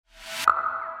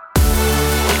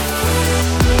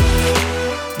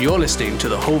You're listening to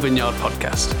the Whole Vineyard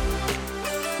podcast.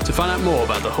 To find out more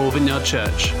about the Whole Vineyard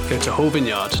Church, go to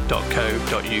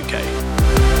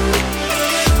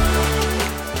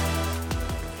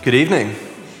wholevineyard.co.uk. Good evening.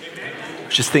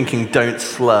 Just thinking, don't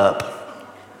slurp.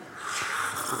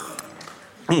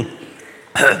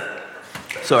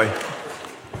 Sorry.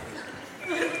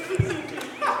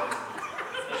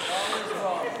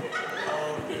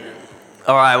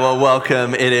 All right, well,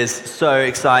 welcome. It is so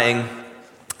exciting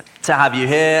to have you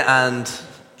here, and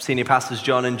Senior Pastors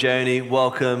John and Joni,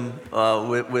 welcome.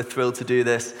 We're thrilled to do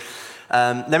this.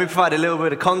 Let me provide a little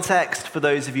bit of context for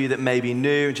those of you that may be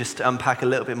new, just to unpack a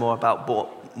little bit more about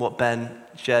what Ben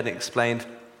shared and explained.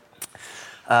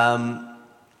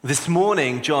 This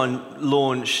morning, John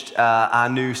launched our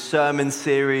new sermon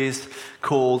series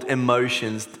called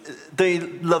Emotions. Do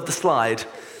you love the slide?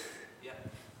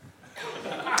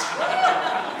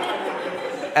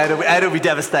 Ed will be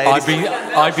devastated.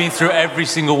 I've been through every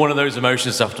single one of those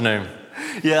emotions this afternoon.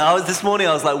 Yeah, this morning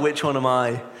I was like, which one am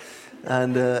I?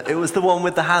 And it was the one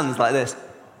with the hands like this.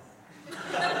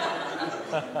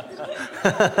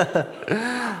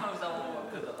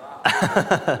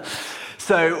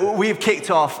 So we've kicked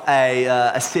off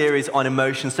a series on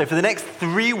emotions. So for the next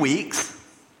 3 weeks,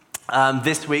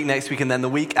 this week, next week, and then the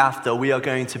week after, we are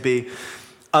going to be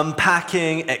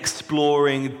unpacking,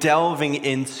 exploring, delving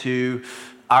into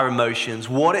our emotions,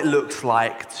 what it looks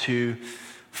like to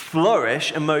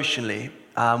flourish emotionally.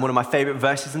 One of my favorite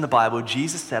verses in the Bible,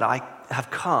 Jesus said, I have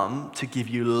come to give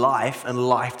you life and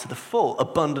life to the full,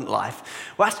 abundant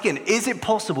life. We're asking, is it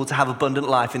possible to have abundant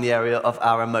life in the area of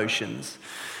our emotions?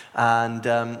 And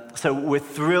so we're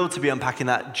thrilled to be unpacking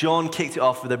that. John kicked it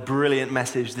off with a brilliant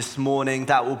message this morning.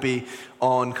 That will be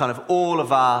on kind of all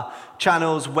of our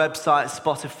channels, websites,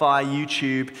 Spotify,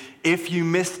 YouTube. If you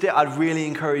missed it, I'd really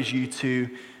encourage you to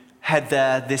head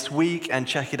there this week and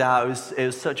check it out. It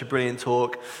was such a brilliant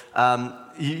talk. You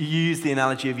used the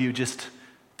analogy of you just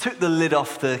took the lid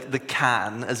off the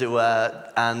can, as it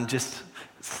were, and just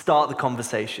start the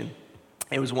conversation.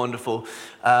 It was wonderful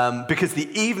because the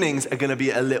evenings are going to be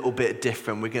a little bit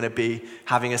different. We're going to be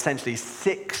having essentially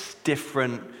 6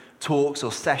 different talks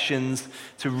or sessions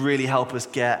to really help us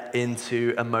get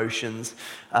into emotions.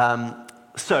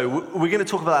 So we're going to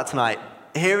talk about that tonight.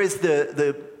 Here is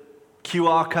the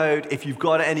QR code. If you've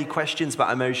got any questions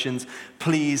about emotions,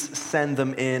 please send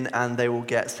them in and they will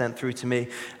get sent through to me.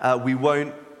 We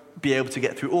won't be able to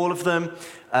get through all of them.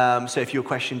 So if your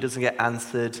question doesn't get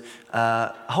answered,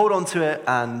 hold on to it,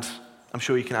 and I'm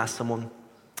sure you can ask someone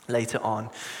later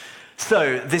on.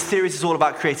 So this series is all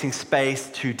about creating space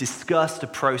to discuss, to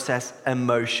process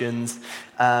emotions.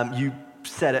 You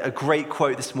said a great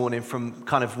quote this morning from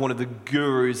kind of one of the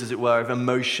gurus, as it were, of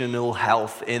emotional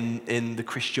health in the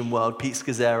Christian world, Pete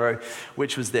Scazzero,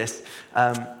 which was this.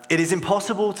 It is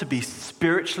impossible to be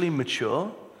spiritually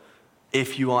mature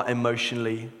if you are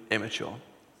emotionally immature.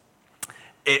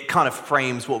 It kind of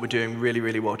frames what we're doing really,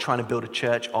 really well, trying to build a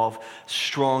church of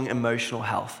strong emotional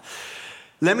health.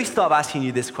 Let me start by asking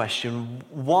you this question.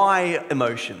 Why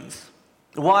emotions?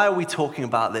 Why are we talking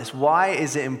about this? Why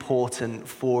is it important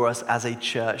for us as a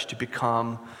church to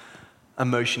become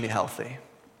emotionally healthy?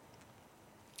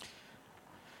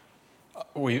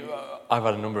 I've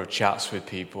had a number of chats with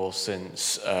people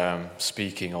since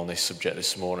speaking on this subject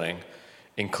this morning,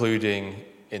 including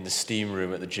in the steam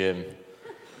room at the gym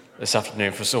this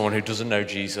afternoon for someone who doesn't know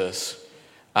Jesus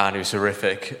and who's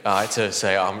horrific. I had to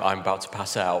say, I'm about to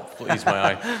pass out. Please may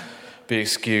I be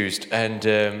excused.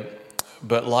 And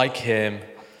but like him,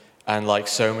 and like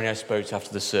so many I spoke to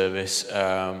after the service,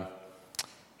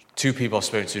 2 people I've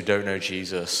spoken to who don't know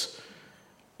Jesus,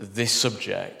 this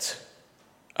subject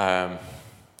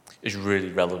is really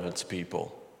relevant to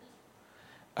people.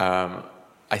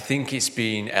 I think it's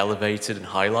been elevated and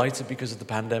highlighted because of the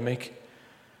pandemic,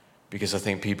 because I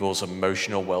think people's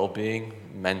emotional well-being,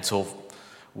 mental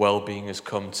well-being has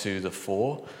come to the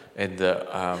fore, and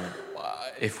that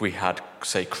if we had,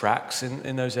 say, cracks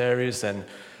in those areas, then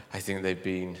I think they've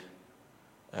been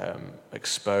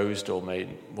exposed or made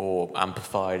more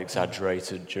amplified,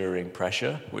 exaggerated during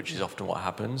pressure, which is often what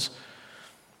happens.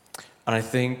 And I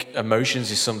think emotions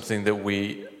is something that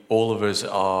all of us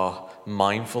are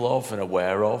mindful of and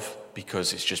aware of,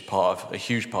 because it's just a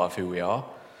huge part of who we are.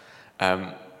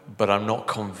 But I'm not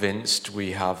convinced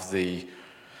we have the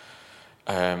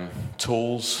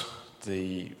tools,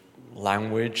 the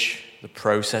language, the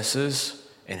processes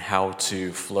in how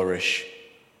to flourish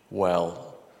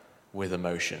well with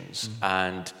emotions. Mm-hmm.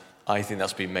 And I think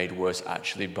that's been made worse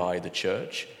actually by the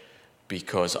church,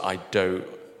 because I don't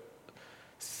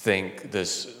think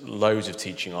there's loads of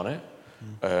teaching on it,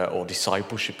 or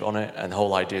discipleship on it. And the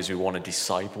whole idea is we want to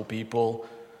disciple people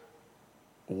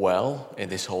well in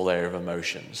this whole area of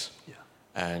emotions. Yeah.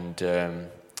 And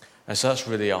so that's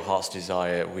really our heart's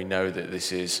desire. We know that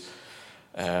this is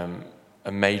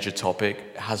a major topic.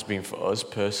 It has been for us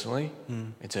personally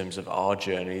in terms of our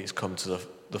journey. It's come to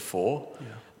the fore.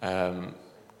 Yeah.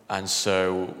 And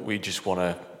so we just want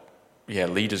to,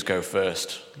 leaders go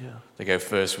first. Yeah. They go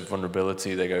first with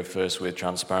vulnerability. They go first with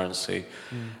transparency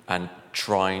and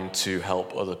trying to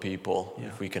help other people. Yeah.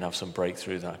 If we can have some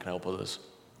breakthrough that can help others.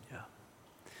 Yeah.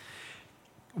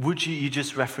 Would you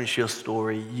just reference your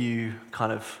story? You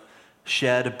kind of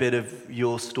shared a bit of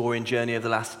your story and journey over the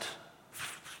last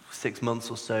 6 months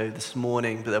or so this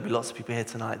morning, but there'll be lots of people here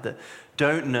tonight that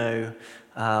don't know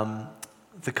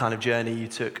the kind of journey you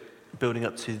took building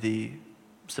up to the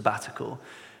sabbatical.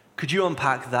 Could you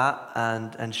unpack that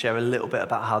and share a little bit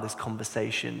about how this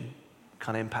conversation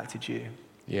kind of impacted you?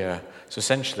 Yeah. So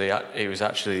essentially, it was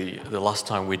actually the last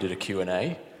time we did a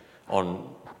Q&A on,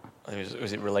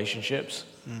 was it relationships?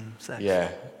 Sex.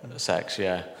 Yeah, sex,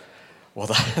 yeah. Well,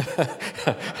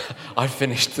 I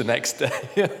finished the next day,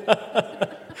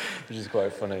 which is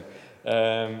quite funny.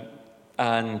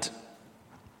 And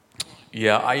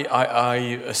yeah, I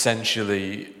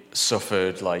essentially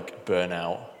suffered like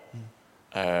burnout,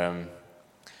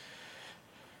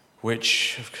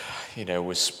 which,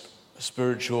 was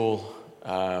spiritual,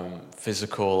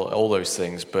 physical, all those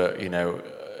things. But,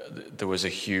 there was a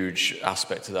huge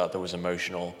aspect to that. There was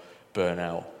emotional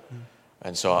burnout.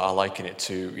 And so I liken it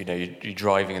to, you're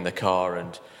driving in the car,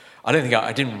 and I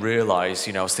didn't realize,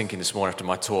 I was thinking this morning after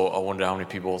my talk, I wonder how many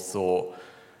people thought,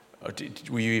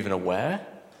 were you even aware?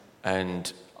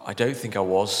 And I don't think I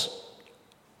was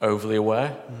overly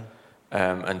aware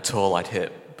until I'd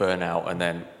hit burnout and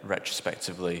then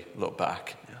retrospectively look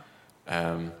back.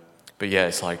 Yeah. But yeah,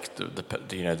 it's like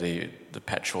the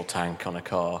petrol tank on a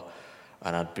car,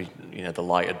 and I'd be, the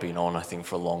light had been on, I think,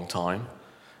 for a long time.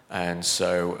 And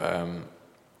so,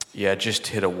 just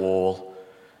hit a wall.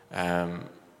 I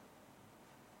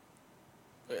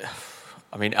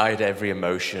had every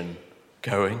emotion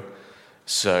going.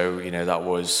 So, that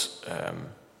was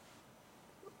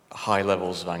high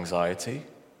levels of anxiety,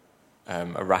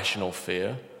 irrational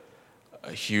fear,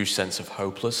 a huge sense of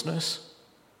hopelessness,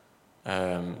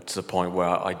 to the point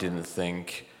where I didn't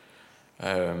think,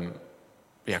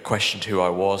 questioned who I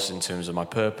was in terms of my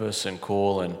purpose and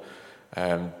call, and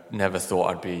never thought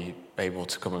I'd be able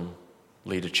to come and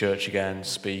lead a church again,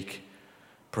 speak,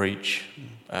 preach.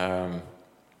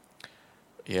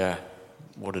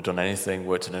 Would have done anything,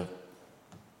 worked in a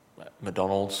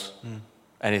McDonald's,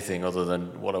 anything other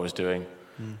than what I was doing.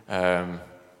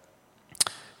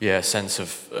 Sense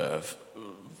of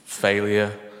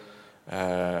failure.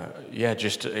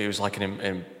 It was like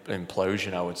an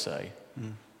implosion, I would say.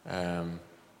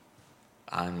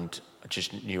 And I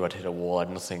just knew I'd hit a wall. I had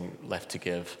nothing left to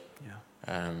give.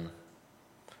 Yeah.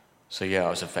 I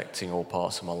was affecting all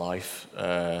parts of my life.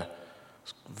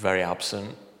 Very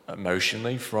absent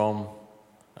emotionally from,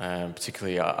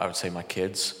 particularly, I would say, my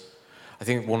kids. I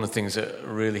think one of the things that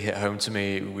really hit home to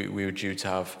me, we were due to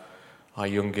have our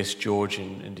youngest, George,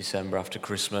 in December after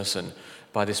Christmas. And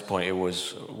by this point, it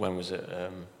was, when was it?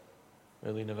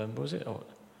 Early November, was it?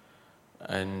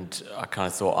 And I kind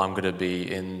of thought, I'm going to be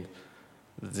in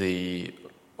the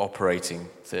operating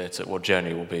theatre. Well,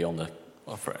 Joni will be on the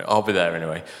I'll be there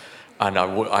anyway. And I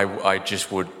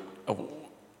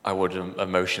would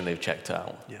emotionally have checked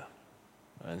out. Yeah.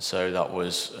 And so that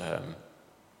was,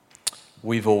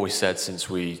 we've always said since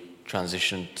we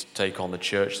transitioned to take on the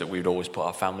church that we would always put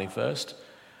our family first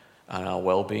and our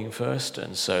well-being first.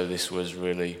 And so this was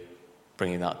really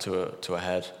bringing that to a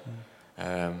head.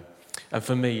 And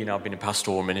for me, I've been in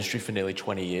pastoral ministry for nearly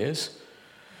 20 years.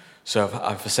 So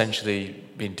I've essentially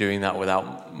been doing that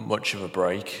without much of a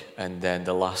break. And then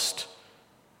the last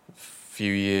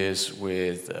few years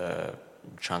with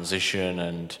transition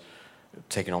and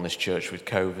taking on this church with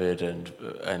COVID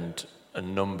and a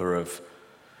number of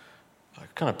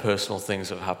kind of personal things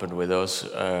that have happened with us,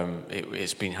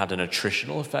 it's had an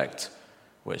attritional effect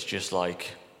where it's just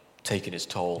like taking its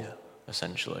toll,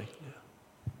 essentially.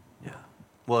 Yeah.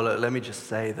 Well, let me just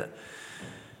say that,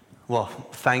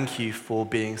 thank you for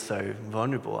being so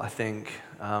vulnerable. I think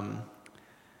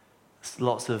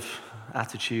lots of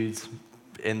attitudes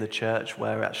in the church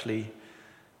where actually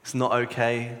it's not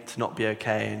okay to not be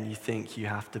okay, and you think you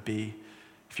have to be,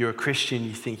 if you're a Christian,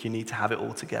 you think you need to have it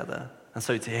all together. And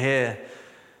so to hear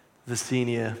the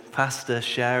senior pastor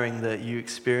sharing that you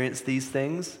experience these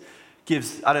things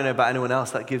gives, I don't know about anyone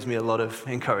else, that gives me a lot of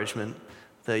encouragement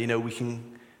that, we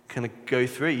can kind of go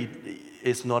through.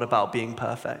 it's not about being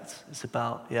perfect. It's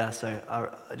about, so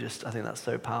I think that's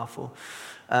so powerful.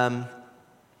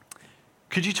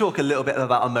 Could you talk a little bit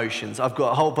about emotions? I've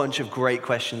got a whole bunch of great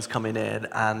questions coming in,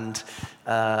 and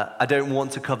I don't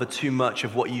want to cover too much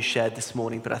of what you shared this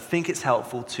morning, but I think it's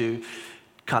helpful to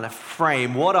kind of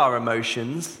frame what are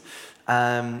emotions,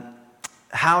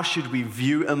 how should we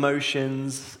view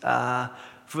emotions.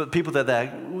 For the people that are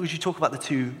there, would you talk about the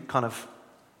two kind of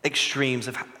extremes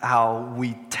of how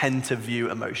we tend to view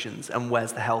emotions, and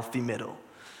where's the healthy middle?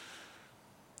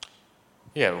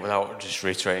 Yeah, without just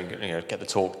reiterating, get the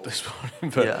talk this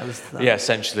morning. But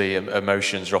essentially,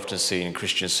 emotions are often seen in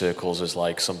Christian circles as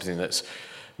like something that's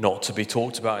not to be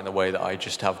talked about in the way that I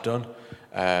just have done.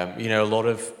 A lot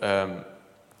of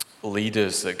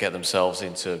leaders that get themselves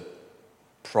into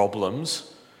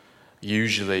problems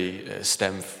usually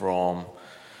stem from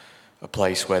a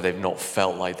place where they've not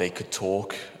felt like they could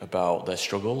talk about their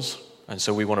struggles. And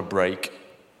so we want to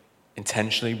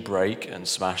intentionally break and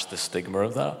smash the stigma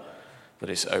of that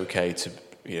it's okay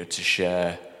to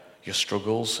share your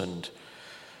struggles. And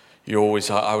I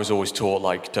was always taught,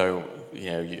 like, don't,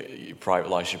 your private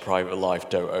life's your private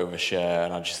life, don't overshare.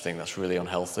 And I just think that's really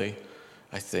unhealthy.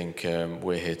 I think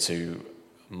we're here to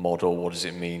model what does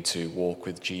it mean to walk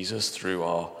with Jesus through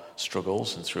our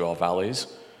struggles and through our valleys.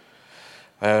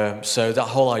 So that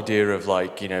whole idea of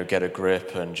get a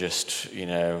grip and just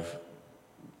read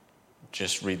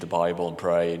the Bible and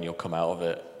pray and you'll come out of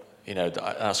it,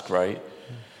 that's great.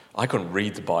 I couldn't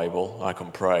read the Bible, I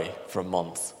couldn't pray for a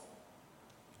month.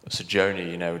 So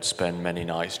Joni, would spend many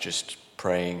nights just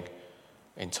praying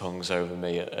in tongues over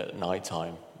me at night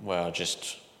time, where I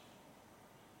just,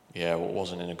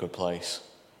 wasn't in a good place.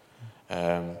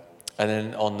 And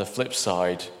then on the flip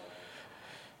side,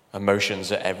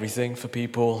 emotions are everything for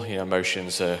people.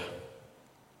 Emotions are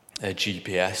a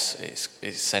GPS. It's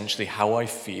essentially how I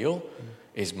feel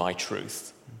is my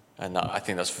truth. And I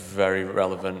think that's very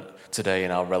relevant today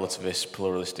in our relativist,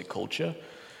 pluralistic culture,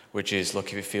 which is,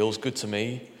 look, if it feels good to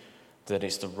me, then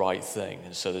it's the right thing.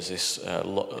 And so there's this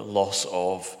loss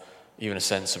of even a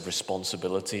sense of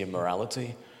responsibility and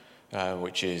morality,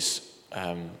 which is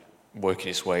working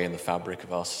its way in the fabric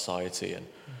of our society. And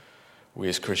we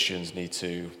as Christians need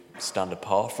to stand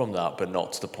apart from that, but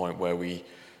not to the point where we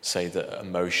say that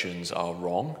emotions are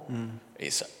wrong.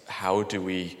 It's how do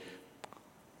we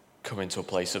come into a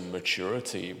place of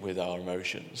maturity with our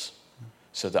emotions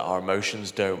so that our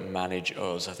emotions don't manage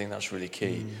us. I think that's really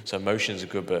key. So emotions are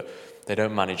good, but they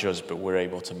don't manage us, but we're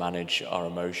able to manage our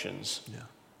emotions.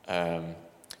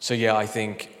 I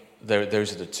think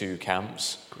those are the two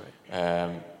camps. Great.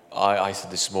 I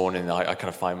said this morning, I kind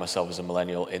of find myself as a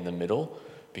millennial in the middle,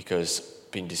 because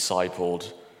being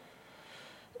discipled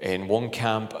in one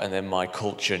camp, and then my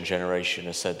culture and generation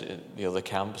has said in the other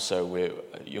camp. So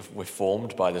we're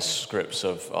formed by the scripts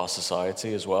of our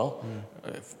society as well,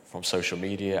 from social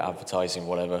media, advertising,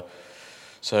 whatever.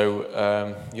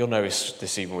 So you'll notice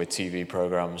this even with TV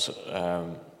programs.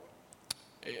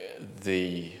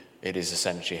 It is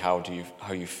essentially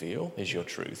how you feel is your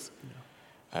truth.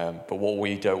 But what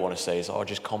we don't want to say is,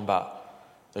 just combat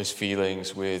those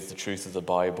feelings with the truth of the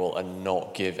Bible and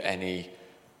not give any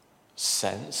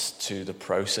sense to the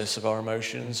process of our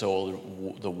emotions or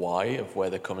the why of where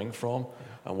they're coming from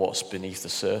and what's beneath the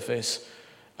surface.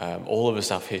 All of us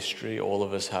have history. All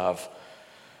of us have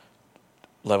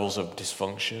levels of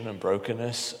dysfunction and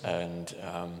brokenness, and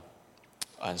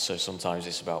so sometimes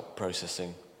it's about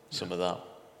processing some of that.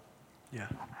 Yeah.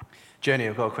 Joni,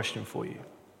 I've got a question for you.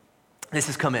 This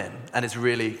has come in, and it's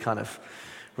really kind of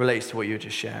relates to what you were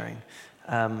just sharing.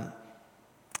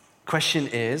 Question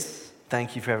is,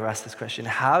 thank you for ever asking this question,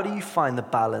 how do you find the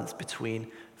balance between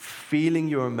feeling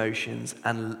your emotions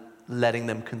and letting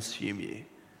them consume you?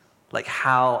 Like,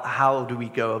 how do we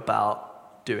go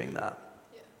about doing that?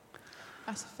 Yeah.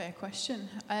 That's a fair question.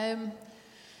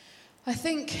 I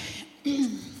think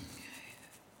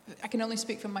I can only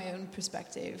speak from my own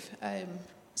perspective.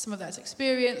 Some of that's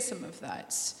experience, some of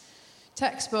that's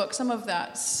textbook, some of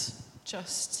that's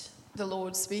just the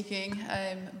Lord speaking.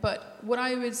 But what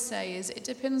I would say is it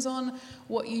depends on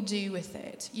what you do with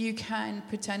it. You can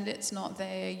pretend it's not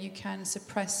there. You can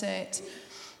suppress it,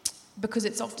 because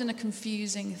it's often a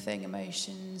confusing thing,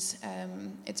 emotions.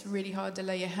 It's really hard to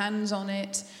lay your hands on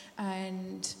it,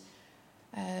 and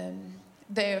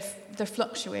they're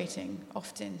fluctuating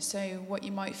often. So what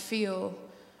you might feel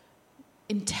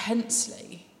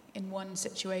intensely in one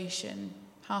situation,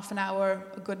 half an hour,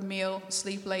 a good meal,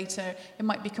 sleep later, it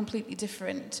might be completely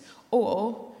different,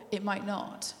 or it might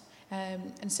not.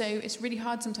 And so it's really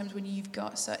hard sometimes when you've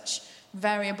got such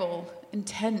variable,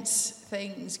 intense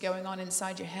things going on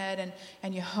inside your head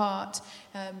and your heart.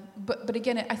 But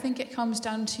again, I think it comes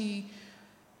down to,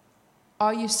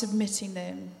 are you submitting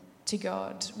them to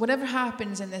God? Whatever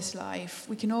happens in this life,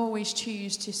 we can always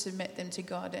choose to submit them to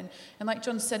God. And like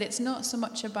John said, it's not so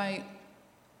much about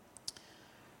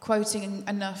quoting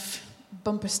enough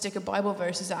bumper sticker Bible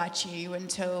verses at you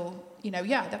until,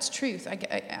 yeah, that's truth.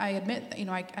 I admit that,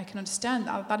 I can understand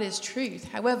that is truth.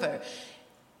 However,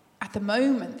 at the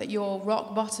moment that you're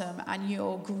rock bottom and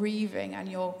you're grieving and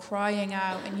you're crying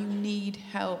out and you need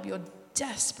help, you're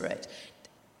desperate,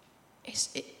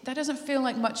 that doesn't feel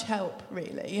like much help,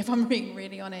 really, if I'm being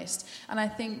really honest. And I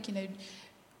think,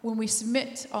 when we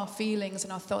submit our feelings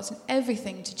and our thoughts and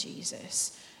everything to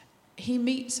Jesus, he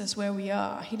meets us where we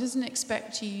are. He doesn't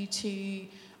expect you to,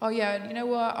 oh yeah, you know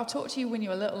what, I'll talk to you when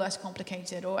you're a little less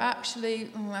complicated, or actually,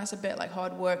 that's a bit like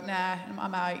hard work, nah,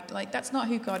 I'm out. Like, that's not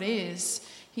who God is.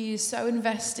 He is so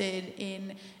invested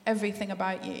in everything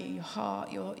about you, your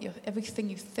heart, your everything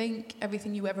you think,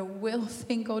 everything you ever will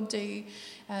think or do.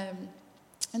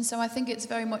 And so I think it's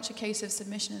very much a case of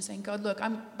submission and saying, God, look,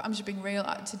 I'm just being real.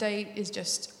 Today is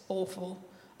just awful.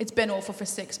 It's been awful for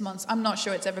 6 months. I'm not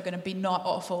sure it's ever going to be not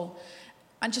awful.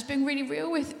 And just being really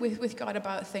real with God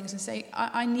about things and say,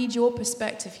 I need your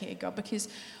perspective here, God, because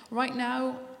right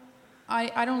now,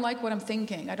 I don't like what I'm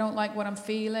thinking. I don't like what I'm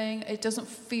feeling. It doesn't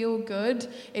feel good.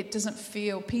 It doesn't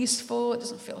feel peaceful. It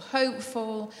doesn't feel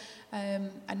hopeful.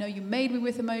 I know you made me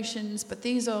with emotions, but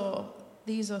these are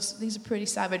pretty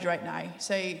savage right now.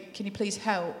 So can you please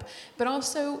help? But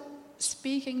also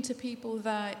speaking to people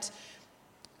that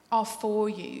are for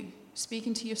you,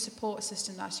 speaking to your support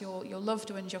system, that's your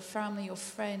loved ones, your family, your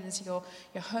friends, your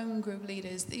home group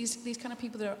leaders, these kind of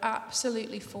people that are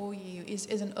absolutely for you is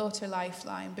an utter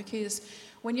lifeline, because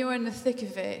when you're in the thick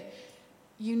of it,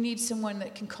 you need someone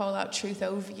that can call out truth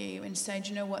over you and say, do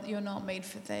you know what, you're not made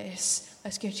for this.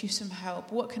 Let's get you some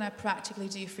help. What can I practically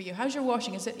do for you? How's your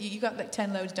washing? Is it, you got like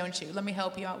 10 loads, don't you? Let me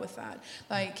help you out with that.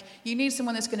 Like, you need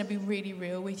someone that's going to be really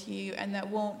real with you and that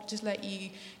won't just let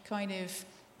you kind of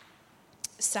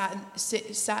sat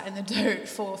in the dirt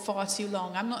for far too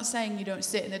long. I'm not saying you don't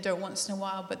sit in the dirt once in a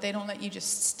while, but they don't let you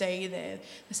just stay there.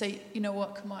 They say, you know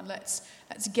what, come on, let's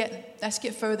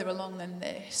get further along than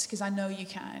this, because I know you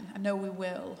can. I know we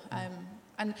will.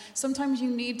 And sometimes you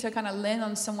need to kind of lean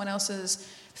on someone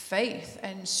else's faith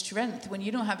and strength when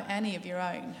you don't have any of your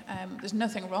own. There's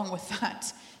nothing wrong with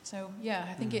that. So yeah,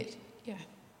 I think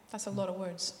that's a lot of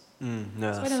words. No, so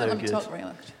that's I don't so let good. me talk very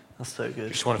much. That's so good. I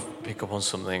just want to pick up on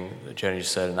something that Joni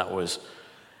just said, and that was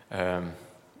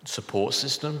support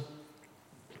system.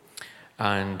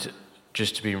 And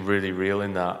just to be really real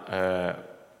in that,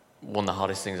 one of the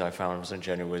hardest things I found was when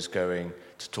Joni was going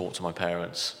to talk to my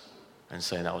parents and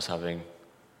saying that I was having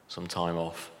some time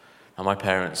off. Now, my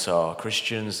parents are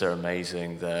Christians, they're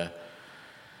amazing, they're,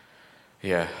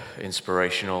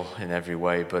 inspirational in every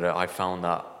way, but I found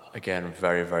that, again,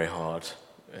 very, very hard.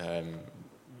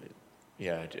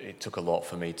 It took a lot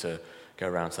for me to go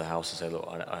around to the house and say, look,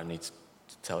 I need to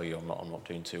tell you I'm not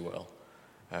doing too well.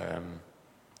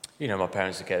 My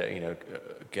parents are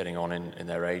getting on in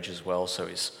their age as well, so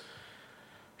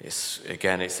it's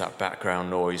that background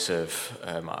noise of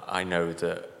I know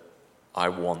that I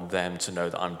want them to know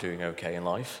that I'm doing okay in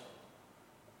life.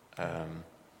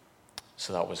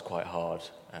 So that was quite hard.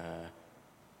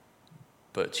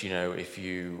 But if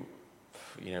you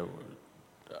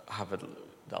have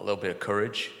that little bit of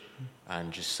courage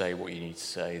and just say what you need to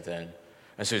say then.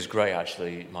 And so it's great,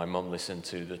 actually. My mum listened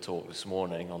to the talk this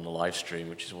morning on the live stream,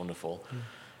 which is wonderful.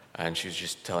 And she was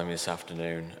just telling me this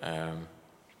afternoon,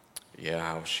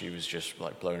 how she was just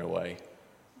like blown away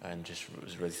and just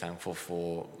was really thankful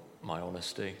for my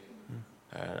honesty.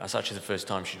 That's actually the first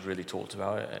time she'd really talked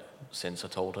about it since I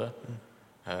told her.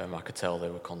 I could tell they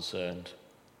were concerned.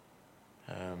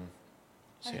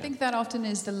 I think that often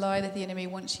is the lie that the enemy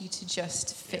wants you to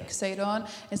just fixate on,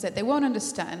 is that they won't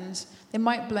understand, they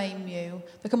might blame you,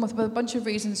 they'll come up with a bunch of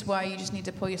reasons why you just need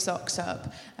to pull your socks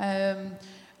up.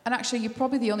 And actually, you're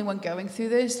probably the only one going through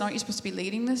this. Aren't you supposed to be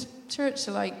leading this church?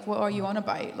 So, what are you on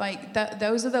about?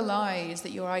 Those are the lies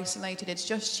that you're isolated. It's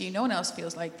just you. No one else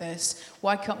feels like this.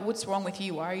 What's wrong with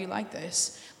you? Why are you like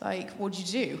this? What'd you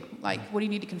do? What do you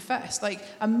need to confess?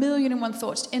 1,000,001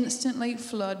 thoughts instantly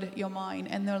flood your mind,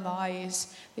 and they're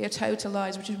lies. They are total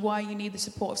lies, which is why you need the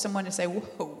support of someone to say,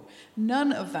 whoa,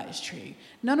 none of that is true.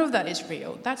 None of that is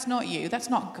real. That's not you. That's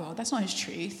not God. That's not his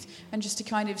truth. And just to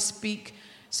kind of speak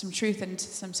some truth into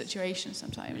some situations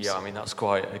sometimes. Yeah, that's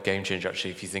quite a game changer,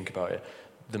 actually, if you think about it.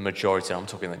 the majority, I'm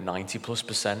talking like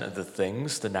 90+% of the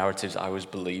things, the narratives I was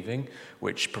believing,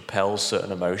 which propels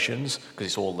certain emotions, because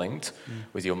it's all linked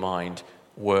with your mind,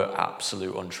 were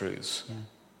absolute untruths. Yeah.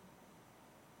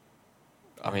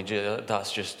 I mean,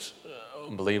 that's just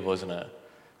unbelievable, isn't it?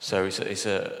 So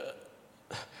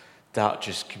that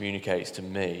just communicates to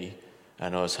me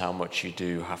and us how much you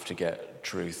do have to get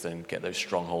truth and get those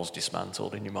strongholds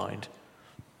dismantled in your mind.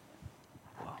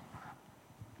 Wow.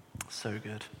 So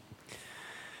good.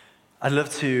 I'd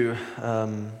love to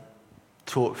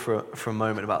talk for a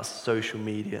moment about social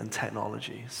media and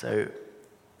technology. So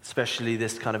especially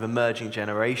this kind of emerging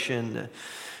generation,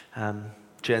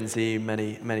 Gen Z,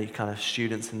 many kind of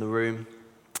students in the room,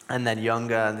 and then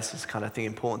younger, and this is kind of thing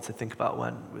important to think about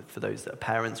for those that are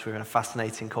parents. We're in a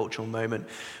fascinating cultural moment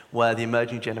where the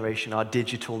emerging generation are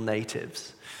digital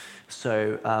natives.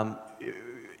 So,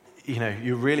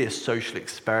 you're really a social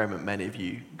experiment, many of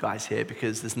you guys here,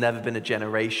 because there's never been a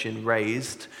generation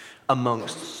raised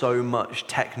amongst so much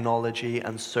technology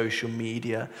and social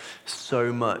media,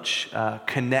 so much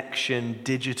connection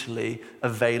digitally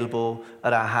available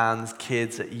at our hands.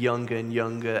 Kids at younger and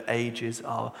younger ages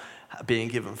are being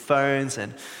given phones,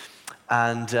 and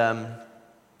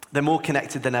they're more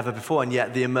connected than ever before, and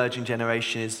yet the emerging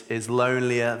generation is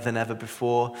lonelier than ever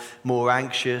before, more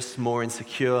anxious, more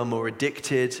insecure, more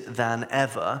addicted than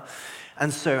ever.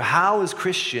 And so how, as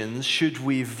Christians, should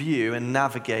we view and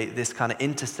navigate this kind of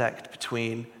intersect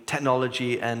between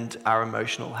technology and our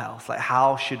emotional health? Like,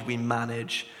 how should we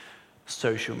manage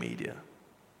social media?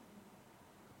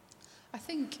 I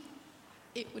think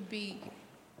it would be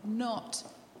not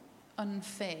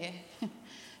unfair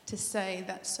to say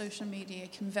that social media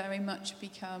can very much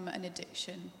become an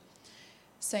addiction.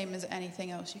 Same as anything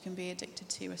else you can be addicted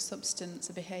to, a substance,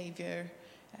 a behavior.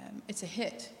 It's a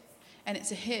hit. And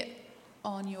it's a hit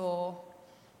on your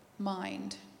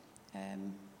mind.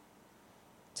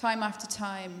 Time after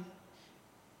time,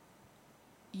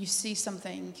 you see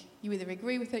something, you either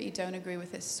agree with it, you don't agree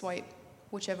with it, swipe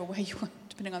whichever way you want,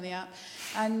 depending on the app,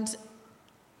 and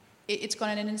it's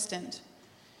gone in an instant.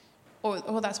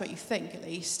 Or that's what you think, at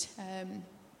least.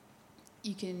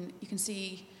 You can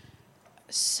see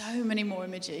so many more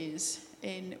images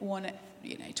in one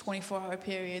 24-hour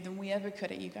period than we ever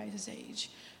could at you guys' age.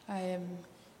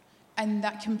 And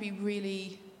that can be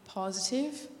really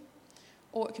positive,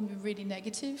 or it can be really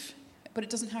negative, but it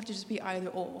doesn't have to just be either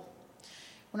or.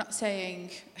 We're not saying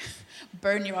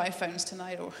burn your iPhones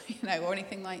tonight or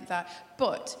anything like that,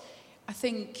 but I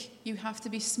think you have to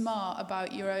be smart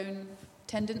about your own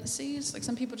tendencies. Like,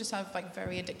 some people just have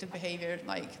very addictive behavior,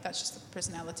 that's just the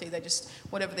personality. They just,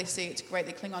 whatever they see, it's great,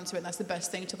 they cling on to it, and that's the best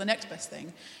thing till the next best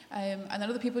thing. And then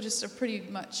other people just are pretty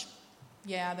much,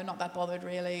 they're not that bothered,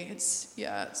 really. It's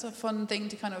a fun thing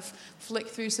to kind of flick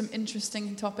through some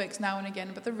interesting topics now and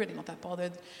again, but they're really not that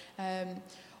bothered.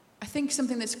 I think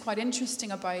something that's quite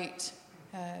interesting about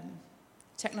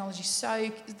technology,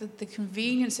 so the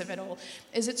convenience of it all,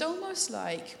 is it's almost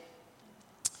like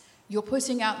you're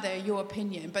putting out there your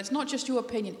opinion, but it's not just your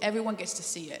opinion, everyone gets to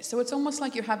see it. So it's almost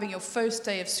like you're having your first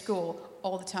day of school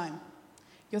all the time.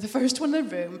 You're the first one in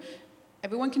the room,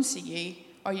 everyone can see you.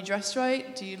 Are you dressed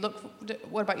right? Do you look,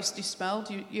 what about you? Do you smell?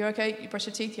 You're okay? You brush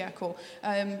your teeth? Yeah, cool.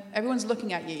 Everyone's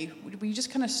looking at you. We just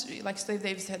kind of,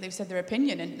 they've said their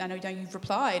opinion, and now you've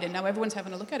replied, and now everyone's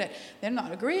having a look at it. They're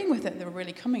not agreeing with it. They're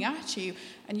really coming at you,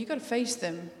 and you've got to face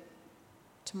them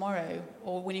tomorrow,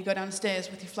 or when you go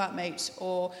downstairs with your flatmates,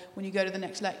 or when you go to the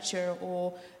next lecture,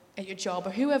 or at your job,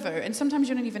 or whoever. And sometimes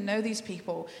you don't even know these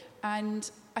people. And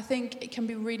I think it can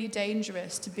be really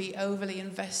dangerous to be overly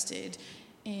invested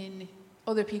in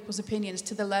other people's opinions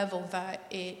to the level that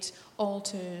it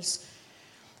alters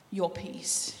your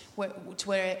peace, where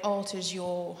it alters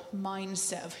your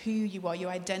mindset of who you are,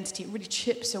 your identity. It really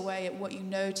chips away at what you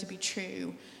know to be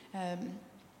true,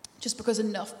 just because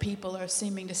enough people are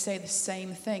seeming to say the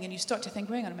same thing, and you start to think,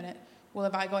 hang on a minute, well,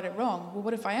 have I got it wrong? Well,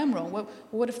 what if I am wrong? Well,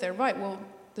 what if they're right? Well,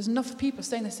 there's enough people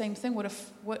saying the same thing. What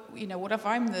if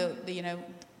I'm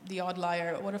the odd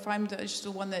liar? What if I'm just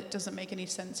the one that doesn't make any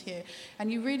sense here?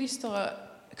 And you really start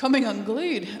coming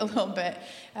unglued a little bit.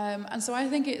 And so I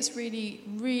think it's really,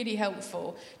 really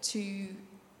helpful to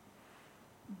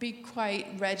be quite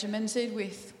regimented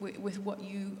with what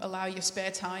you allow your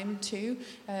spare time to.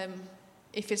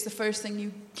 If it's the first thing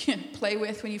you play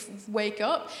with when you wake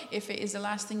up, if it is the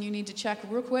last thing you need to check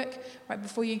real quick right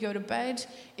before you go to bed,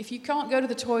 if you can't go to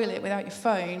the toilet without your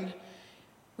phone,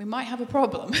 we might have a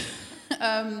problem.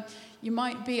 You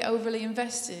might be overly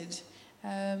invested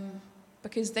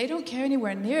because they don't care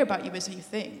anywhere near about you as you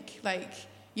think.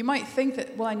 You might think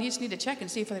that, well, I just need to check and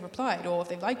see if they've replied, or if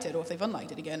they've liked it, or if they've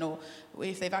unliked it again, or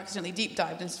if they've accidentally deep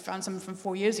dived and found something from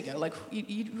 4 years ago. Like,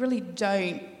 you really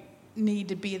don't need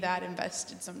to be that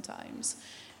invested sometimes.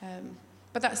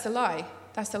 But that's the lie.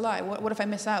 That's the lie. What if I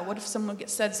miss out? What if someone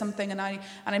said something and I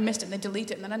missed it and they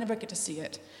delete it and then I never get to see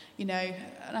it? You know,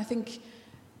 and I think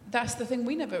that's the thing.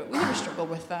 We never struggled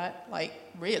with that. Like,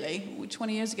 really,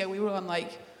 20 years ago we were on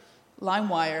like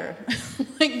LimeWire.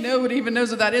 Like, nobody even knows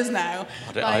what that is now.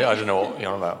 I don't know what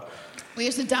you're on about. We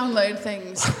used to download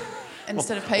things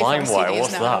instead of paying for LimeWire, CDs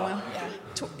what's now. that? Well, yeah.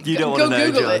 You don't want to know,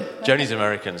 Google John. it. Joni's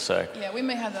American, so. Yeah, we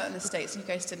may have that in the States, and you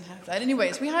guys didn't have that.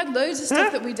 Anyways, we had loads of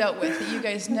stuff that we dealt with that you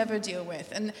guys never deal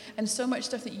with, and so much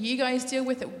stuff that you guys deal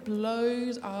with that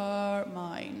blows our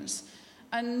minds.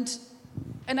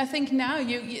 And I think now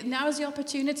now is the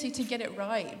opportunity to get it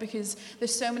right, because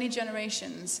there's so many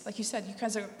generations. Like you said, you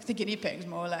guys are the guinea pigs,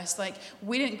 more or less. Like,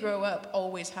 we didn't grow up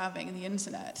always having the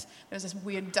internet. There was this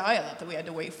weird dial-up that we had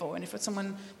to wait for, and if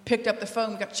someone picked up the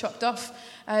phone, we got chopped off.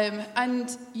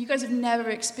 And you guys have never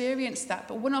experienced that,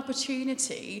 but one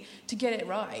opportunity to get it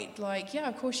right. Like, yeah,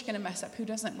 of course you're going to mess up. Who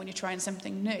doesn't when you're trying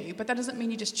something new? But that doesn't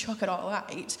mean you just chuck it all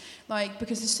out. Like,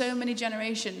 because there's so many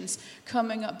generations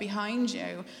coming up behind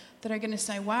you that are going to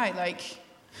say, "Why? Like,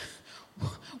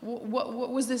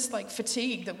 what was this like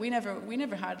fatigue that we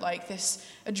never had, like this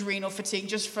adrenal fatigue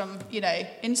just from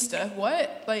Insta?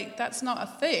 What? Like, that's not a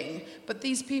thing." But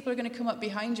these people are going to come up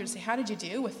behind you and say, "How did you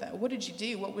deal with that? What did you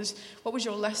do? What was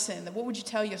your lesson? What would you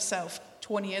tell yourself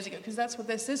 20 years ago?" Because that's what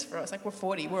this is for us. Like, we're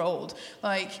 40, we're old.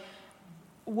 Like,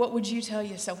 what would you tell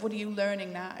yourself? What are you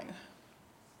learning now?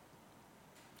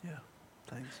 Yeah,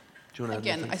 thanks. Do you want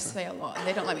to Again, I say a lot, and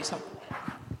they don't let me talk.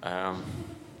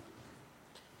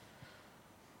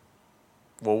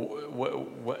 Well,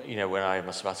 when I had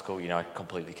my sabbatical, I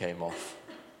completely came off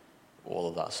all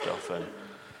of that stuff, and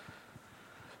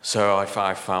so I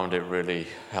found it really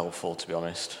helpful, to be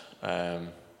honest.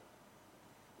 Kind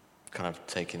of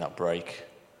taking that break.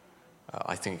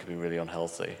 I think it could be really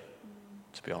unhealthy,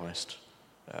 to be honest.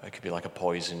 It could be like a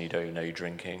poison you don't even know you're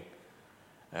drinking.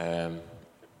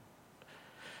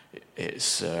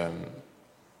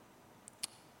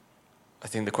 I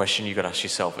think the question you've got to ask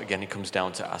yourself, again, it comes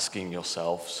down to asking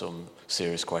yourself some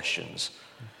serious questions.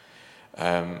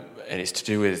 And it's to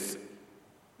do with,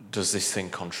 does this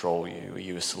thing control you? Are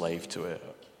you a slave to it?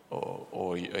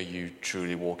 Or are you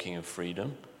truly walking in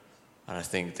freedom? And I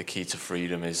think the key to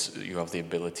freedom is you have the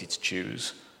ability to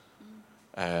choose.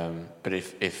 But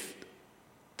if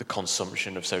the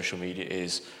consumption of social media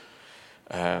is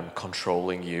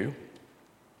controlling you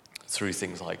through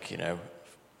things like,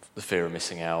 the fear of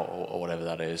missing out or whatever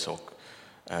that is, or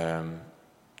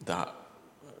that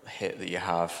hit that you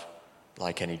have,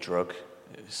 like any drug,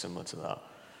 is similar to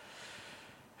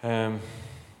that.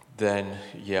 Then,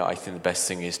 yeah, I think the best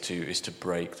thing is to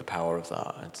break the power of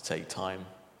that and to take time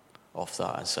off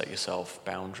that and set yourself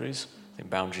boundaries. I think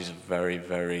boundaries are very,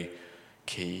 very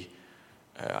key.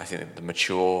 I think that the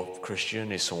mature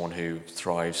Christian is someone who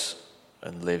thrives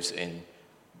and lives in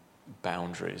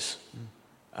boundaries.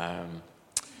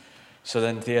 So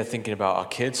then, thinking about our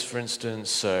kids, for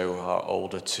instance, so our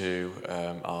older two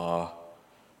are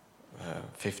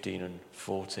 15 and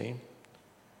 14.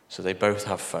 So they both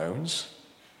have phones.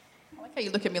 I like how you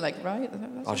look at me like, right?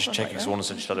 I'll just check because one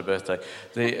said she had a birthday.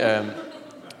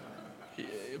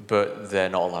 But they're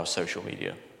not allowed social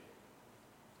media.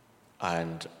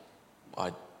 And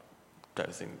I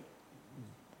don't think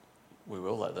we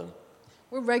will let them.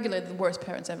 We're regularly the worst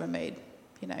parents ever made,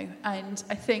 and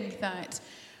I think that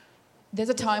there's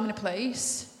a time and a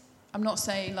place. I'm not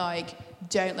saying, like,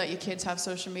 don't let your kids have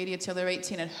social media till they're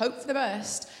 18 and hope for the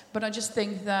best, but I just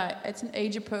think that it's an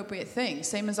age-appropriate thing.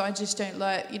 Same as I just don't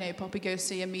let, Poppy go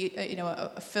see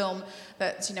a film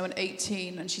that's, an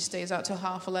 18 and she stays out till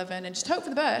 11:30 and just hope for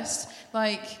the best.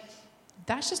 Like,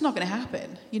 that's just not going to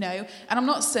happen, And I'm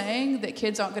not saying that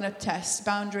kids aren't going to test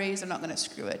boundaries. I'm not going to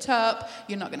screw it up.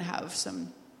 You're not going to have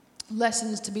some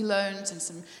lessons to be learned and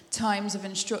some times of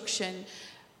instruction.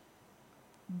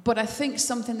 But I think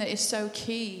something that is so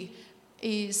key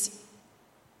is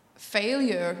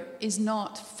failure is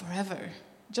not forever.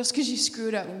 Just because you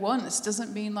screwed up once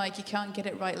doesn't mean like you can't get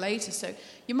it right later. So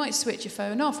you might switch your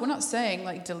phone off. We're not saying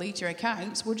like delete your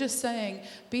accounts. We're just saying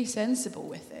be sensible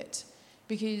with it.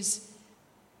 Because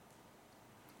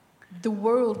the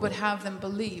world would have them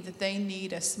believe that they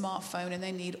need a smartphone and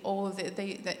they need all of it.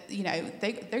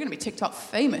 They're going to be TikTok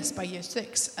famous by year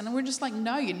 6. And we're just like,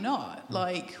 no, you're not.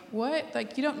 Like, what?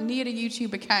 Like, you don't need a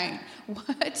YouTube account.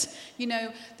 What?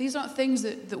 These aren't things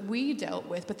that we dealt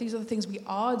with, but these are the things we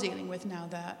are dealing with now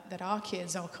that our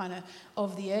kids are kind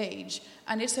of the age.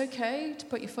 And it's okay to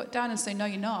put your foot down and say, no,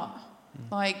 you're not.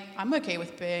 Like, I'm okay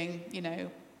with being,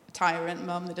 tyrant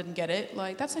mum that didn't get it.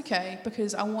 Like, that's okay,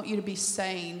 because I want you to be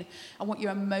sane. I want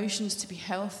your emotions to be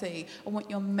healthy. I want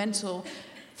your mental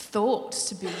thoughts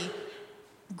to be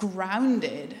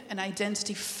grounded and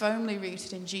identity firmly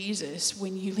rooted in Jesus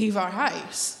when you leave our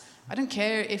house. I don't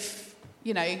care if,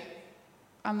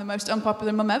 I'm the most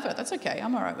unpopular mum ever. That's okay.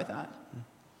 I'm all right with that.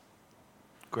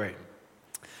 Great.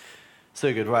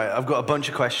 So good. Right, I've got a bunch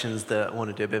of questions that I want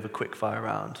to do a bit of a quick fire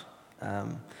round.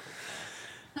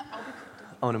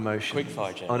 On emotion. Quick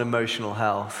fire, Jane. On emotional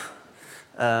health.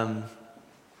 So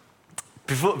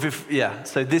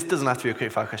this doesn't have to be a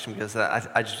quick fire question because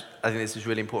I think this is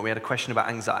really important. We had a question about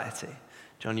anxiety.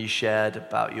 John, you shared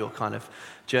about your kind of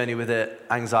journey with it.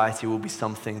 Anxiety will be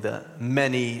something that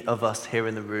many of us here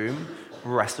in the room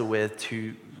wrestle with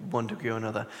to one degree or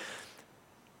another.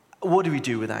 What do we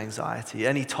do with anxiety?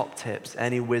 Any top tips?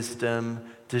 Any wisdom?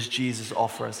 Does Jesus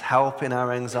offer us help in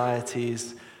our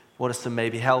anxieties? What are some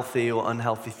maybe healthy or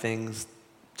unhealthy things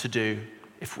to do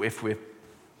if we've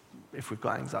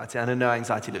got anxiety? And I know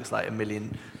anxiety looks like a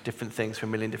million different things for a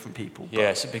million different people.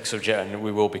 Yeah, it's a big subject, and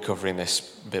we will be covering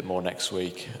this a bit more next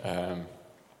week.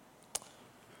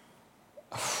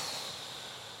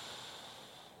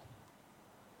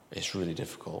 It's really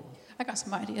difficult. I got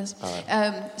some ideas.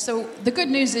 Right. So the good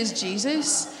news is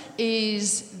Jesus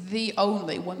is the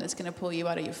only one that's going to pull you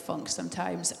out of your funk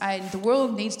sometimes. And the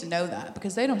world needs to know that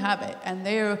because they don't have it. And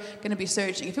they're going to be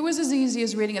searching. If it was as easy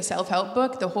as reading a self-help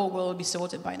book, the whole world would be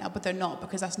sorted by now. But they're not,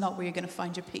 because that's not where you're going to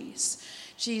find your peace.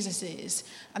 Jesus is.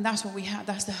 And that's what we have.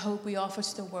 That's the hope we offer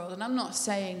to the world. And I'm not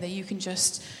saying that you can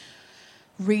just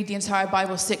read the entire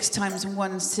Bible 6 times in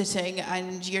one sitting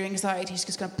and your anxiety is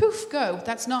just going to poof, go.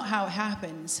 That's not how it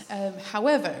happens.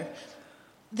 However,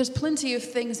 there's plenty of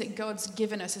things that God's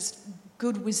given us as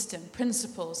good wisdom,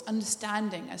 principles,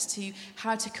 understanding as to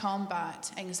how to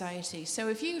combat anxiety. So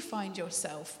if you find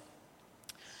yourself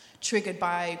triggered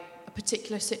by a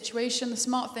particular situation, the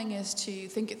smart thing is to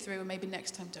think it through and maybe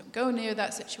next time don't go near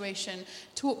that situation.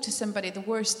 Talk to somebody. The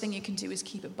worst thing you can do is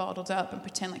keep it bottled up and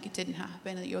pretend like it didn't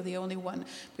happen and that you're the only one,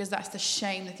 because that's the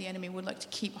shame that the enemy would like to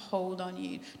keep hold on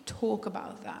you. Talk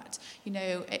about that.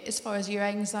 As far as your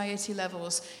anxiety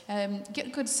levels,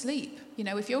 get good sleep.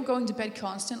 If you're going to bed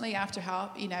constantly after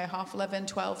half 11,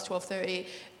 12, 12:30,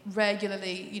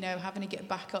 regularly, having to get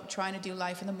back up, trying to do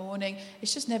life in the morning,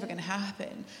 it's just never going to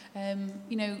happen.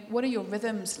 What are your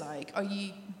rhythms like? Are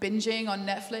you binging on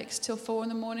Netflix till 4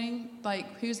 a.m?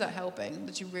 Like, who's that helping?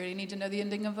 Did you really need to know the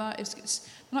ending of that?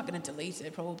 I'm not going to delete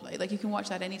it, probably. Like, you can watch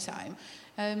that anytime.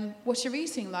 What's your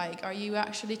eating like? Are you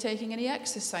actually taking any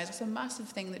exercise? That's a massive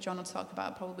thing that John will talk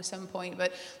about probably at some point.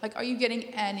 But, are you getting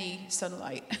any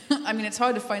sunlight? I mean, it's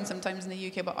hard to find sometimes in the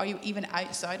UK, but are you even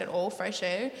outside at all, fresh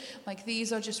air?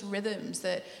 These are just rhythms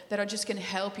that are just going to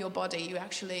help your body. You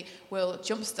actually will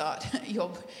jumpstart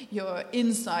your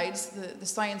insides. The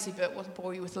sciencey bit we'll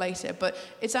bore you with later, but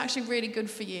it's actually really good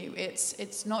for you.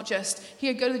 It's not just,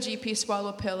 here, go to the GP, swallow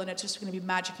a pill, and it's just going to be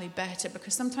magically better,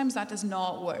 because sometimes that does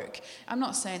not work. I'm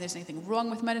not saying there's anything wrong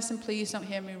with medicine. Please don't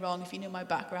hear me wrong. If you know my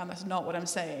background, that's not what I'm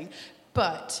saying.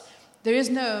 But there is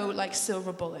no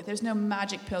silver bullet. There's no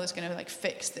magic pill that's going to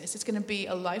fix this. It's going to be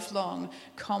a lifelong,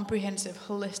 comprehensive,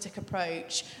 holistic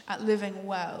approach at living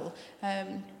well.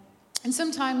 And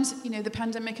sometimes, the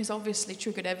pandemic has obviously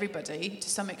triggered everybody to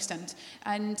some extent,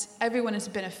 and everyone has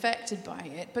been affected by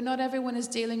it, but not everyone is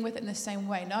dealing with it in the same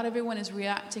way. Not everyone is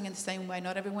reacting in the same way.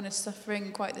 Not everyone is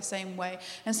suffering quite the same way.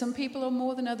 And some people are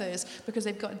more than others because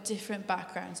they've got different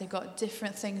backgrounds. They've got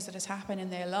different things that has happened in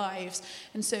their lives.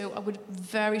 And so I would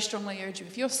very strongly urge you,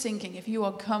 if you're sinking, if you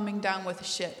are coming down with a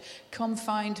ship, come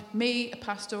find me, a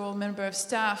pastoral member of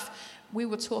staff. We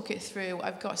will talk it through.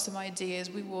 I've got some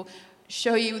ideas. We will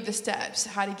show you the steps,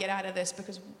 how to get out of this,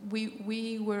 because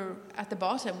we were at the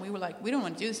bottom. We were like, we don't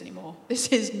want to do this anymore. This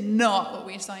is not what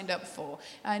we signed up for.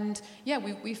 And yeah,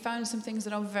 we found some things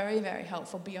that are very, very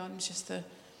helpful beyond just the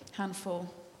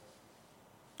handful.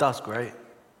 That's great.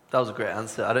 That was a great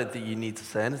answer. I don't think you need to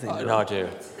say anything. No, I do.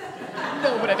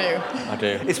 No, but I do. I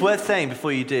do. It's worth saying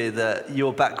before you do that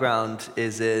your background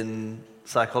is in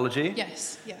psychology.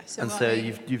 Yes, yeah. So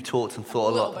you've talked and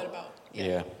thought a lot. Bit about,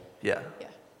 Yeah.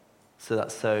 So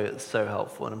that's so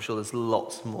helpful, and I'm sure there's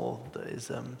lots more that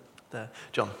is there.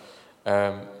 John?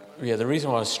 The reason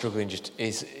why I was struggling just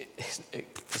is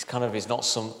it's not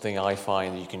something I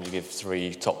find you can give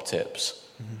 3 top tips.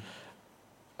 Mm-hmm.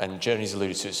 And Joni's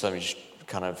alluded to it, so let me just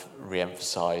kind of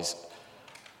re-emphasize.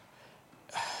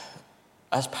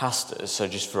 As pastors, so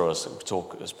just for us,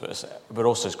 but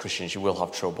also as Christians, you will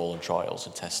have trouble and trials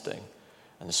and testing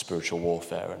and the spiritual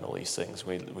warfare and all these things.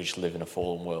 We just live in a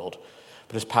fallen world.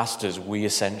 But as pastors, we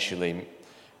essentially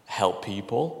help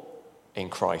people in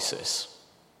crisis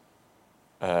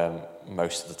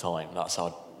most of the time. That's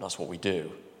what we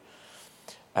do.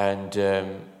 And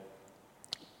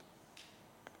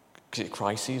is it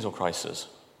crises or crisis?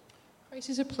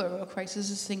 Crises are plural, crisis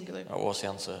is singular. Oh, what's the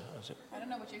answer? I don't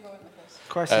know what you're going with this.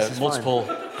 Crisis is multiple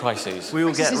fine. crises. We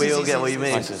all get what you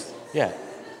mean. Crisis. Yeah.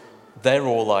 They're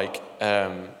all like,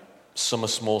 some are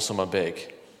small, some are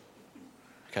big.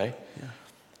 Okay? Yeah.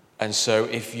 And so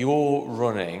if you're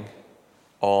running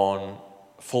on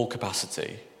full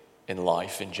capacity in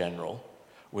life in general,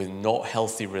 with not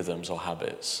healthy rhythms or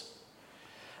habits,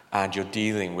 and you're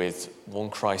dealing with one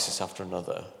crisis after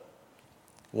another,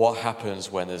 what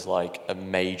happens when there's like a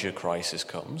major crisis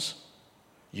comes?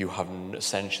 You have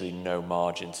essentially no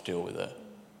margin to deal with it.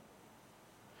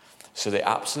 So the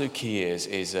absolute key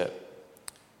is that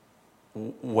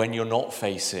when you're not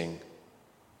facing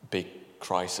big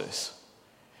crisis,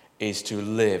 is to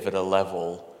live at a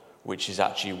level which is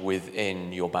actually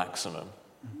within your maximum.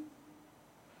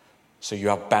 So you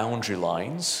have boundary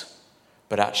lines,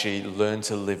 but actually learn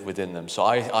to live within them. So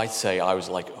I'd say I was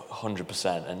like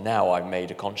 100%, and now I've made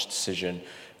a conscious decision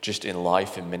just in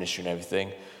life, in ministry and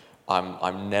everything,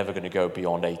 I'm never going to go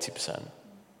beyond 80%.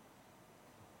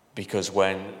 Because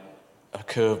when a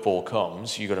curveball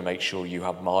comes, you've got to make sure you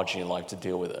have margin in life to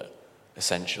deal with it,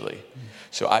 essentially.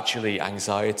 So actually,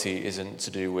 anxiety isn't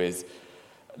to do with,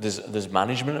 there's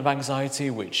management of anxiety,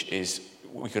 which is,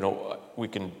 we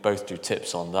can both do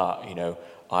tips on that. You know,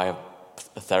 I have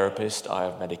a therapist, I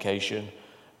have medication,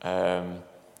 I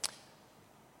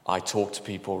talk to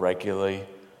people regularly,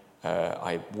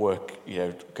 I work,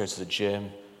 go to the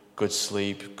gym, good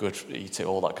sleep, good eating,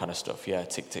 all that kind of stuff. Yeah,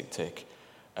 tick, tick, tick.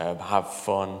 Have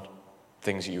fun,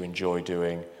 things that you enjoy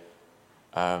doing.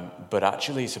 But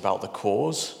actually it's about the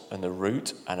cause and the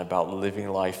root and about living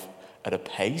life at a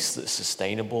pace that's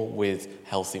sustainable with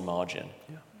healthy margin.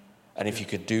 Yeah. And if you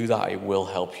could do that, it will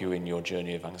help you in your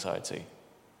journey of anxiety.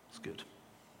 That's good.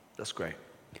 That's great.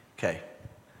 Okay.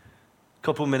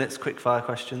 Couple minutes, quick fire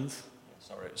questions.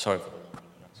 Sorry for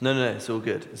the No, it's all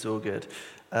good. It's all good.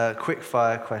 Quick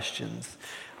fire questions.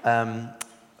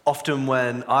 Often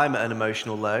when I'm at an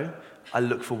emotional low, I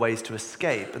look for ways to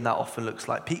escape, and that often looks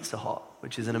like Pizza Hut,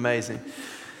 which is an amazing.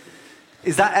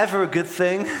 Is that ever a good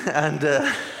thing? And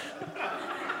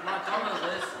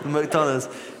McDonald's.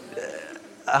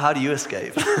 How do you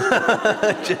escape?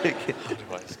 Joking. How do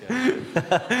I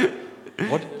escape?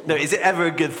 No, is it ever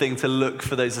a good thing to look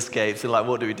for those escapes? And like,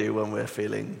 what do we do when we're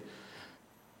feeling?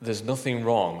 There's nothing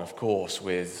wrong, of course,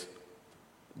 with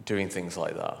doing things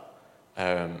like that.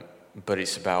 But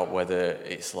it's about whether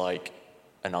it's like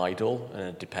an idol and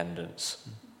a dependence.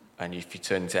 And if you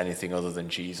turn to anything other than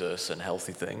Jesus and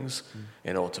healthy things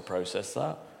in order to process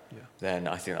that, then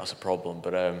I think that's a problem.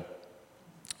 But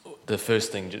the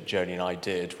first thing that Joni and I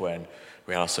did when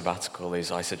we had our sabbatical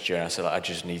is I said to Joni, I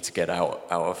just need to get out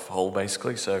of hole,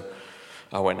 basically. So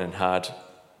I went and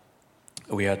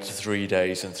we had 3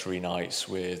 days and 3 nights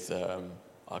with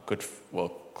our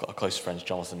close friends,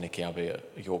 Jonathan and Nikki Abbey at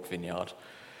York Vineyard.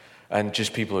 And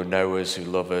just people who know us, who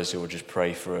love us, who will just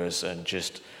pray for us. And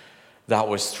just, that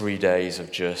was 3 days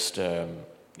of just,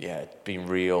 being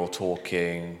real,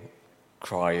 talking,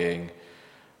 crying,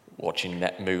 watching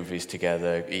movies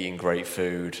together, eating great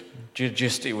food.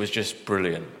 It was just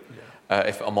brilliant. Yeah.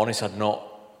 If I'm honest, I'd not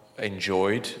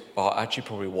enjoyed, or actually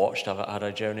probably watched, had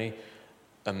I, Joni,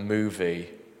 a movie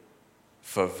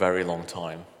for a very long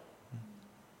time.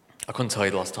 I couldn't tell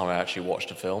you the last time I actually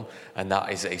watched a film, and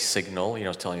that is a signal. I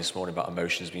was telling you this morning about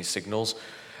emotions being signals,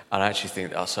 and I actually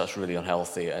think that's really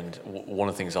unhealthy. And one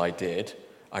of the things I did,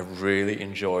 I really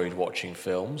enjoyed watching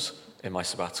films in my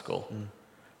sabbatical.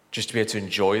 Just to be able to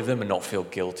enjoy them and not feel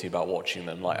guilty about watching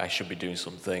them, like I should be doing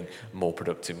something more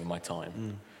productive with my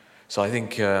time. So I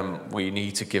think we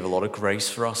need to give a lot of grace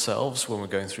for ourselves when we're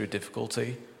going through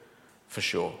difficulty, for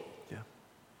sure. Yeah.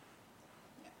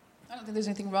 I don't think there's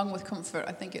anything wrong with comfort.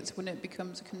 I think it's when it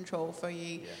becomes a control for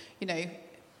you.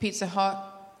 Pizza Hut,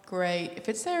 great. If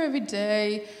it's there every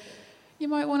day, you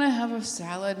might want to have a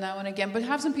salad now and again, but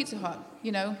have some Pizza Hut.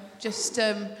 Just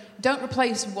don't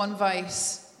replace one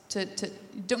vice.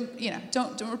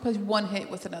 Don't replace one hit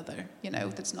with another.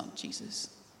 That's not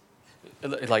Jesus.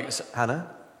 Like Hannah.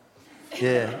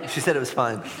 Yeah, she said it was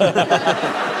fine.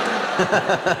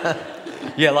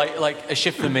 Yeah, like a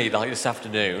shift for me, like this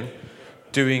afternoon,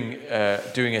 doing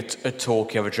a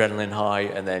talk, you have adrenaline high,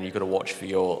 and then you've got to watch for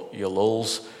your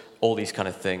lulls, all these kind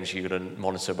of things you've got to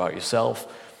monitor about yourself,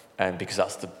 and because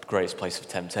that's the greatest place of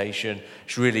temptation.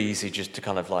 It's really easy just to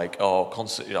kind of like,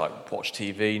 constantly like watch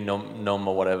TV, numb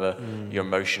or whatever, you're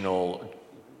emotional,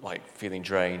 like feeling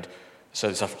drained. So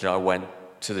this afternoon I went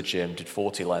to the gym, did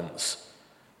 40 lengths,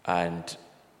 and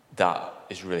that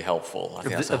is really helpful. I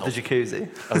think that's the jacuzzi.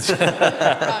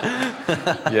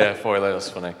 Yeah, 40 lengths,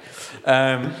 that's funny.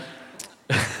 That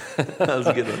was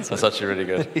a good one. That's actually really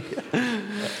good.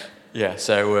 Yeah,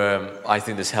 so I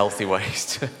think there's healthy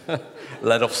ways to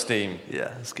let off steam.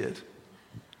 Yeah, that's good.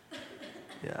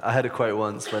 Yeah, I heard a quote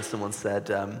once where someone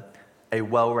said, a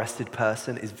well-rested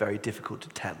person is very difficult to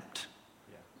tempt.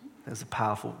 Yeah. That's a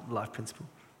powerful life principle.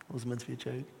 It wasn't meant to be a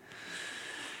joke.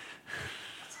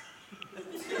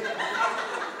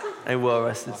 A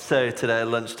well-rested. So today at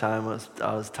lunchtime,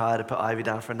 I was tired. I put Ivy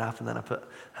down for a nap, and then I put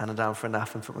Hannah down for a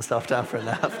nap and put myself down for a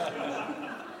nap.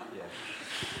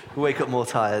 Wake up more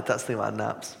tired. That's the thing about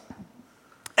naps.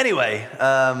 Anyway,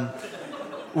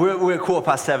 we're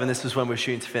 7:15. This was when we're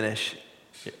shooting to finish.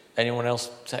 Anyone else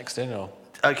texting or?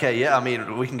 Okay, yeah. I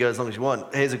mean, we can go as long as you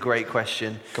want. Here's a great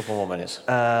question. Couple more minutes.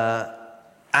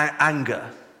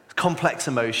 Anger, complex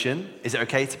emotion. Is it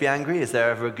okay to be angry? Is there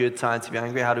ever a good time to be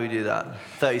angry? How do we do that?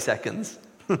 30 seconds.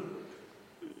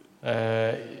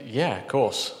 Yeah, of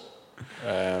course.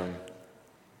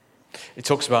 It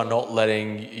talks about not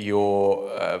letting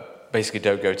your, basically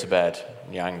don't go to bed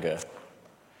in your anger.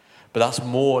 But that's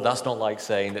not like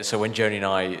saying that, so when Joni and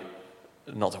I,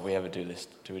 not that we ever do this,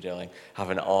 do we, darling, have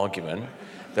an argument,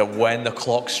 that when the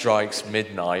clock strikes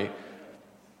midnight,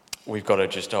 we've got to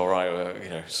just,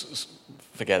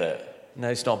 forget it. No,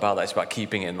 it's not about that, it's about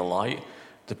keeping it in the light.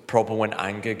 The problem when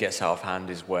anger gets out of hand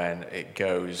is when it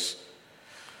goes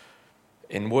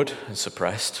inward and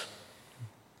suppressed,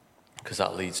 because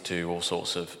that leads to all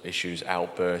sorts of issues,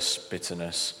 outbursts,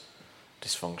 bitterness,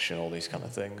 dysfunction, all these kind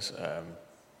of things.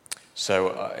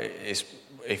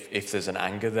 If there's an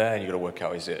anger there, and you've got to work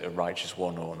out, is it a righteous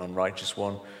one or an unrighteous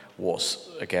one? What's,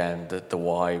 again, the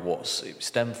why, what's it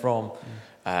stem from?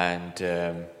 And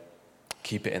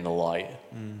keep it in the light.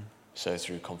 So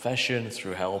through confession,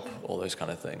 through help, all those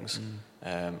kind of things.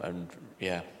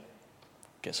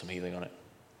 Get some healing on it.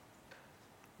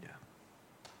 Yeah.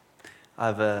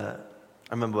 I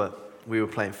remember we were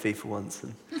playing FIFA once,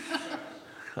 and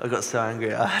I got so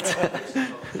angry I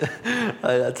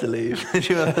had to leave. Do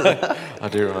you remember that? I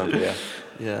do remember, yeah.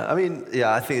 Yeah, I mean,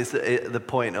 I think it's the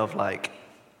point of like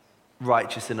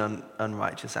righteous and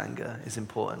unrighteous anger is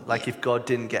important. Like if God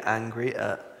didn't get angry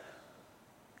at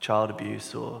child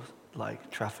abuse or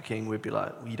like trafficking, we'd be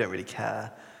like, well, you don't really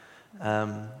care.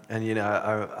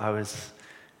 I was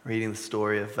reading the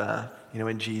story of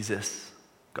when Jesus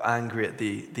got angry at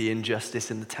the injustice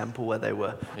in the temple where they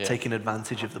were taking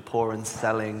advantage of the poor and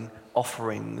selling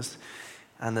offerings.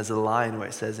 And there's a line where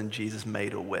it says, and Jesus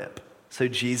made a whip. So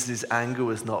Jesus' anger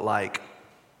was not like,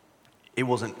 it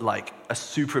wasn't like a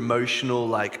super emotional,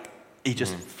 like he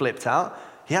just flipped out.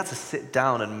 He had to sit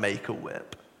down and make a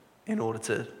whip in order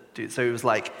to do it. So it was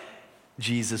like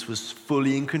Jesus was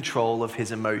fully in control of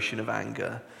his emotion of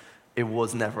anger. It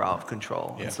was never out of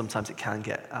control, and sometimes it can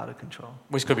get out of control.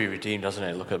 Well, it's got to be redeemed, doesn't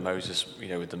it? Look at Moses,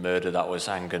 with the murder, that was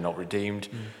anger not redeemed,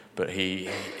 but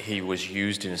he was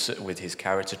used with his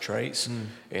character traits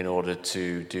in order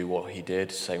to do what he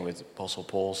did, same with Apostle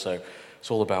Paul. So it's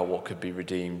all about what could be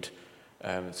redeemed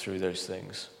through those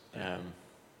things.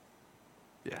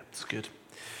 It's good.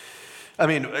 I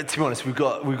mean, to be honest, we've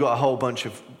got a whole bunch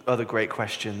of other great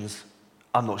questions.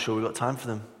 I'm not sure we've got time for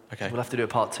them. Okay. We'll have to do a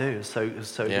part 2. It's so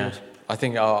good. I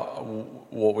think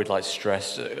what we'd like to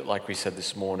stress, like we said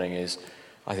this morning, is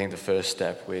I think the first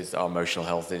step with our emotional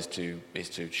health is to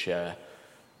share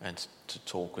and to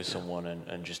talk with someone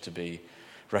and just to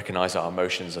recognize that our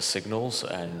emotions are signals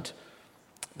and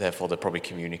therefore they're probably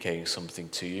communicating something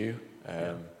to you.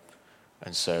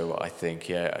 And so I think,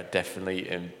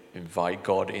 definitely invite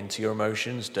God into your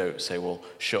emotions. Don't say, well,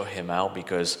 shut him out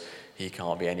because he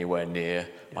can't be anywhere near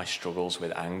my struggles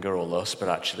with anger or lust, but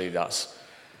actually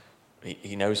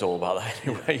he knows all about that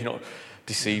anyway. You're not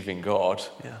deceiving God.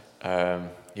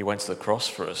 He went to the cross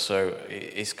for us, so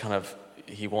it's kind of,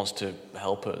 he wants to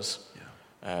help us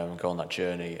go on that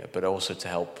journey, but also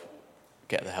to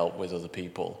get the help with other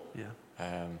people.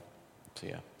 And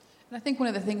I think one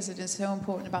of the things that is so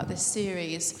important about this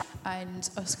series and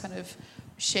us kind of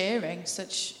sharing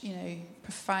such,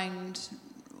 profound,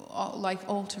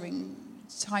 life-altering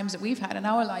times that we've had in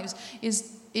our lives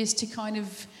is to kind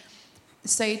of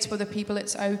say to other people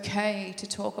it's okay to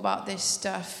talk about this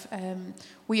stuff.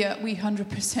 We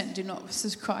 100% do not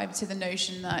subscribe to the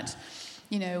notion that,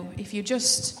 if you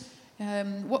just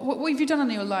what have you done in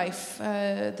your life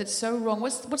that's so wrong?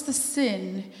 What's the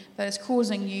sin that is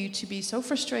causing you to be so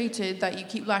frustrated that you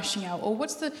keep lashing out? Or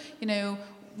what's the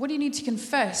what do you need to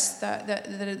confess that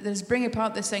is bringing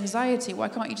about this anxiety? Why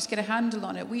can't you just get a handle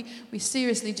on it? We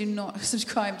seriously do not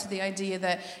subscribe to the idea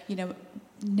that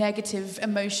negative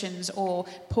emotions or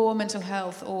poor mental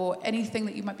health or anything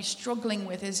that you might be struggling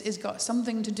with is got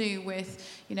something to do with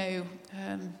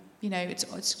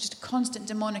it's just a constant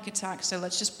demonic attack. So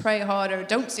let's just pray harder.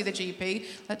 Don't see the GP.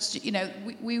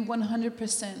 We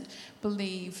 100%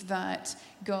 believe that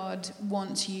God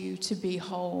wants you to be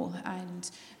whole, and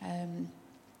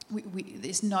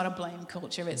it's not a blame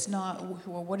culture. It's not,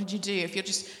 well, what did you do? If you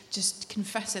just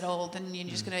confess it all, then you're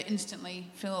just going to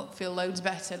instantly feel loads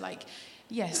better.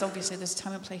 Yes, obviously there's a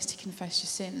time and place to confess your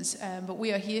sins, but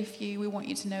we are here for you. We want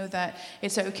you to know that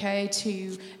it's okay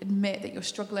to admit that you're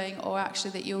struggling, or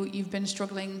actually that you've been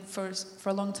struggling for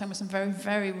a long time with some very,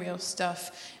 very real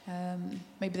stuff.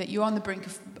 Maybe that you're on the brink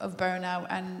of burnout,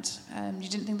 and you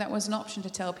didn't think that was an option to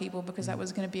tell people because that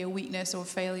was going to be a weakness or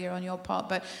failure on your part.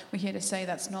 But we're here to say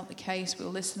that's not the case. We'll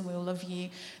listen. We'll love you.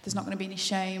 There's not going to be any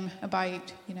shame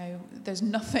about, there's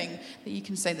nothing that you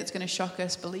can say that's going to shock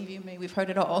us. Believe you me, we've heard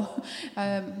it all.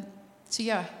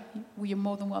 You're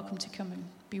more than welcome to come and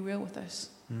be real with us.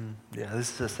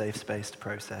 This is a safe space to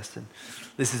process, and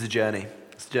this is a journey.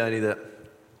 It's a journey that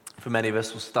for many of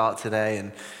us will start today,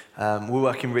 and we're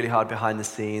working really hard behind the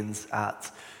scenes at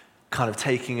kind of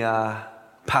taking a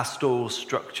pastoral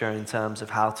structure in terms of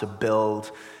how to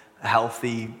build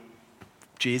healthy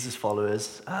Jesus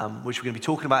followers, which we're going to be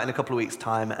talking about in a couple of weeks'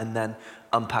 time, and then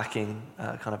unpacking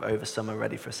kind of over summer,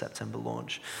 ready for a September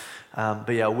launch.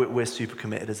 We're super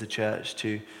committed as a church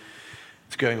to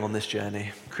going on this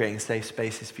journey, creating safe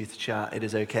spaces for you to chat. It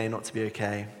is okay not to be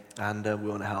okay, and we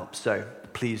want to help. So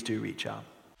please do reach out.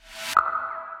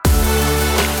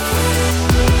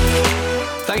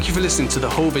 Thank you for listening to the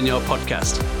Whole Vineyard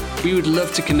podcast. We would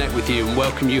love to connect with you and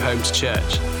welcome you home to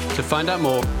church. To find out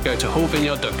more, go to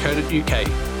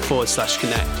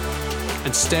wholevineyard.co.uk/connect.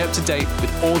 And to stay up to date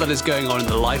with all that is going on in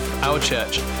the life of our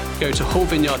church, go to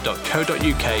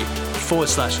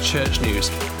wholevineyard.co.uk/church news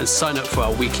and sign up for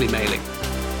our weekly mailing.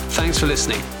 Thanks for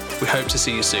listening. We hope to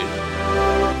see you soon.